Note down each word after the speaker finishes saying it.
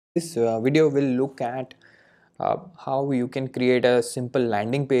This video will look at how you can create a simple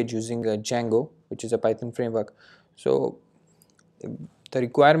landing page using Django, which is a Python framework. So the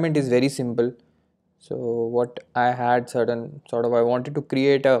requirement is very simple. So what I had certain sort of I wanted to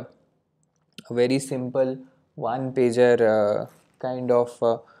create a very simple one pager kind of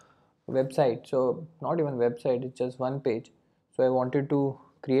website. So not even website, it's just one page. So I wanted to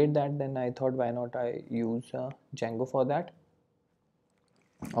create that. Then I thought, why not I use Django for that.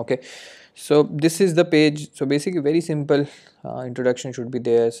 Okay, so this is the page. So basically very simple introduction should be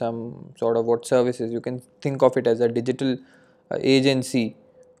there. Some sort of what services, you can think of it as a digital agency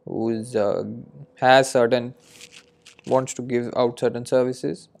who's has certain, wants to give out certain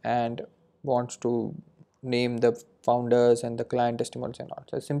services and wants to name the founders and the client testimonials and all.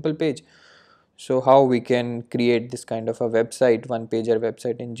 So a simple page. So how we can create this kind of a website, one pager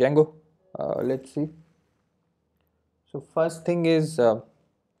website in Django. Let's see. So first thing is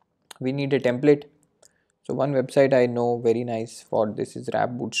we need a template. So one website I know very nice for this is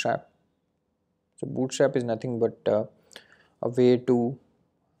Wrap Bootstrap. So Bootstrap is nothing but a way to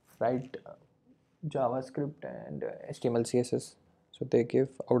write JavaScript and HTML, CSS. So they give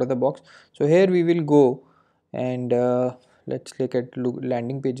out of the box. So here we will go and let's look at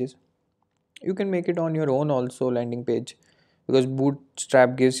landing pages. You can make it on your own also landing page, because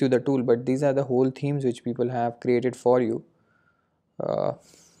Bootstrap gives you the tool, but these are the whole themes which people have created for you. Uh,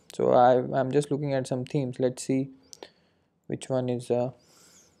 so I'm just looking at some themes. Let's see which one is a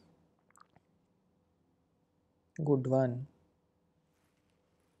good one.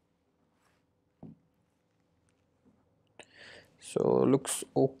 So looks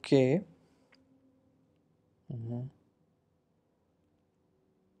okay. Mhm.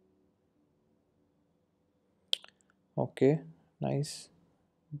 Okay, nice.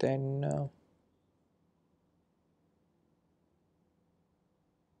 Then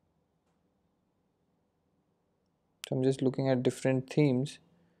so I'm just looking at different themes.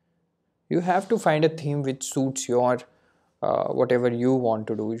 You have to find a theme which suits your whatever you want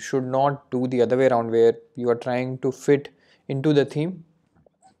to do. You should not do the other way around where you are trying to fit into the theme,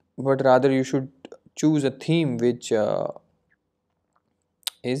 but rather you should choose a theme which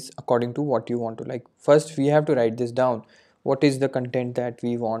is according to what you want to. Like first we have to write this down. What is the content that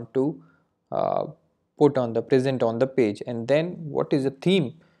we want to uh, put on the present on the page, and then what is a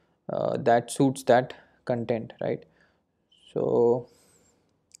theme that suits that content, right? So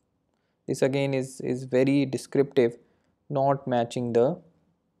this again is very descriptive, not matching the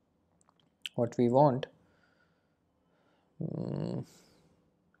what we want. mm,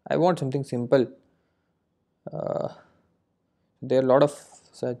 I want something simple. uh, there are a lot of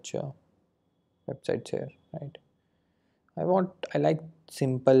such websites here, right? I like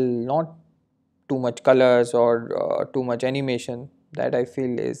simple, not too much colors or too much animation. That I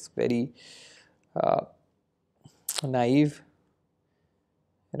feel is very uh, naive,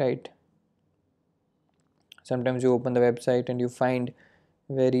 right? Sometimes you open the website and you find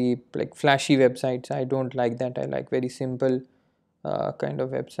very like flashy websites. I don't like that. I like very simple kind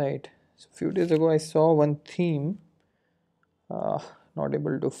of website. So a few days ago I saw one theme. uh, Not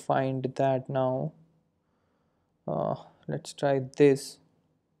able to find that now. uh, let's try this.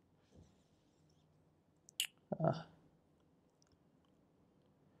 uh,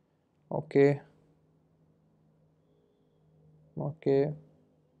 okay, okay,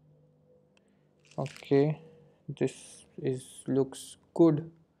 okay, this is looks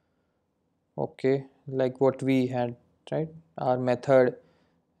good. Okay, like what we had, right? Our method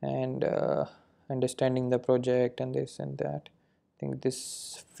and understanding the project and this and that. I think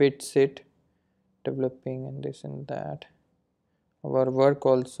this fits it. Developing and this and that. Our work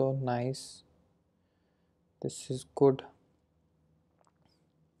also nice. This is good.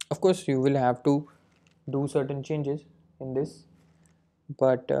 Of course you will have to do certain changes in this,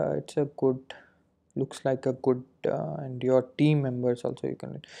 but it's a good, looks like a good and your team members also you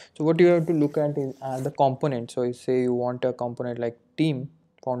can. So what you have to look at is the component. So you say you want a component like team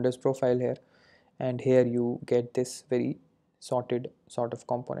founders profile here, and here you get this very sorted sort of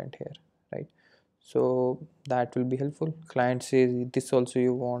component here, right? So that will be helpful. Client says this also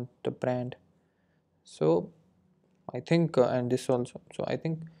you want the brand. So I think and this also. So I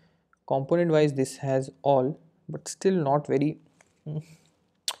think component wise this has all, but still not very. mm,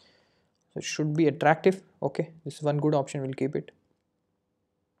 so it should be attractive. Okay, this is one good option, we'll keep it.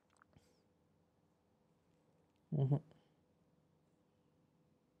 Mhm,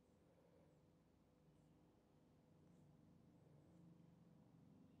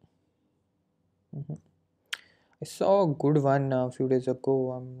 mhm. I saw a good one a few days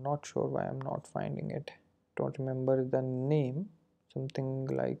ago. I'm not sure why I'm not finding it. Don't remember the name. something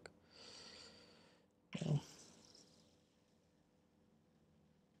like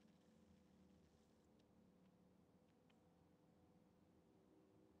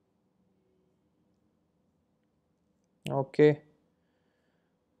okay.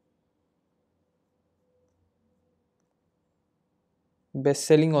 Best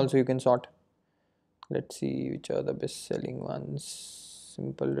selling also you can sort. Let's see which are the best selling ones.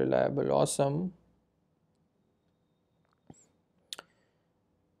 Simple, reliable, awesome.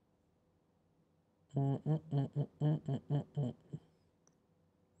 Mm, mm, mm, mm, mm, mm, mm, mm.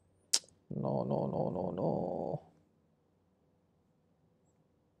 No, no, no, no, no.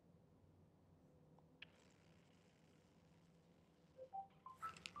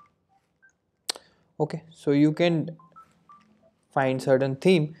 Okay, so you can find certain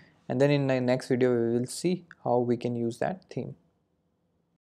theme, and then in the next video we will see how we can use that theme.